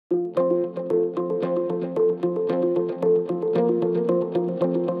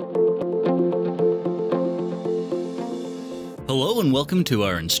and welcome to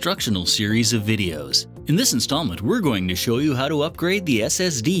our instructional series of videos. In this installment, we're going to show you how to upgrade the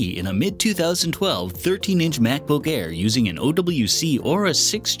SSD in a mid-2012 13-inch MacBook Air using an OWC Aura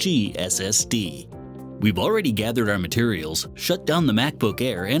 6G SSD. We've already gathered our materials, shut down the MacBook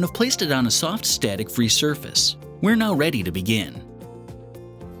Air, and have placed it on a soft static-free surface. We're now ready to begin.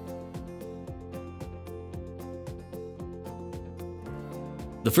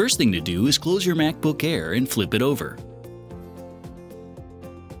 The first thing to do is close your MacBook Air and flip it over.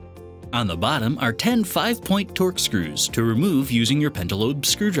 On the bottom are 10 5-point Torx screws to remove using your pentalobe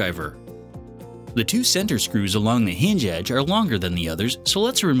screwdriver. The two center screws along the hinge edge are longer than the others, so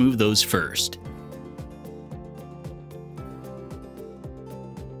let's remove those first.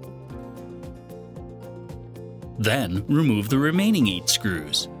 Then, remove the remaining 8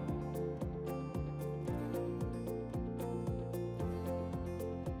 screws.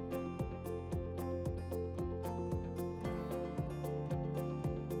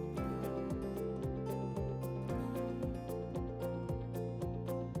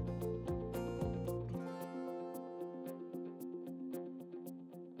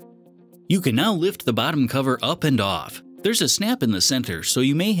 You can now lift the bottom cover up and off. There's a snap in the center, so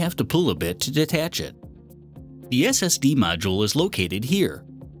you may have to pull a bit to detach it. The SSD module is located here.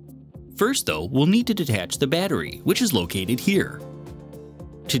 First though, we'll need to detach the battery, which is located here.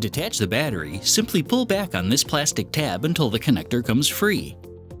 To detach the battery, simply pull back on this plastic tab until the connector comes free.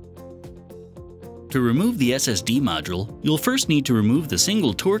 To remove the SSD module, you'll first need to remove the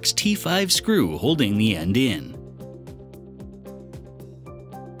single Torx T5 screw holding the end in.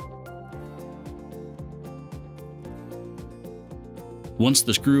 Once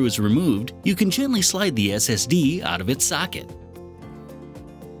the screw is removed, you can gently slide the SSD out of its socket.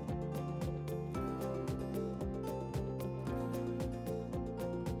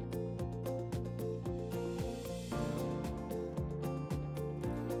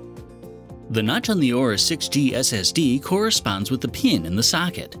 The notch on the Aura 6G SSD corresponds with the pin in the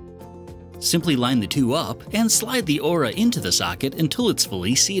socket. Simply line the two up and slide the Aura into the socket until it's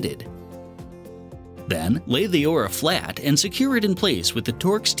fully seated. Then, lay the Aura flat and secure it in place with the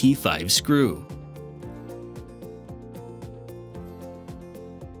Torx T5 screw.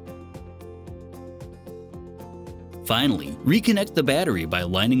 Finally, reconnect the battery by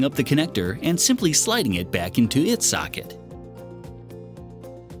lining up the connector and simply sliding it back into its socket.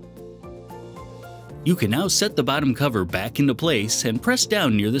 You can now set the bottom cover back into place and press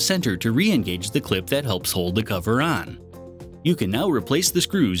down near the center to re-engage the clip that helps hold the cover on. You can now replace the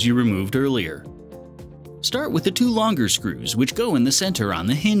screws you removed earlier. Start with the two longer screws which go in the center on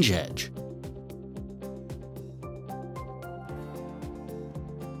the hinge edge.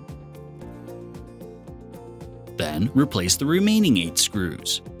 Then replace the remaining 8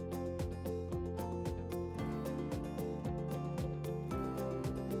 screws.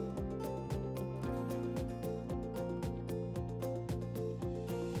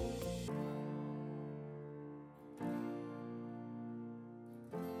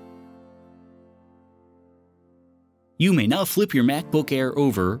 You may now flip your MacBook Air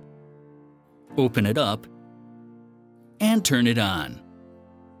over, open it up, and turn it on.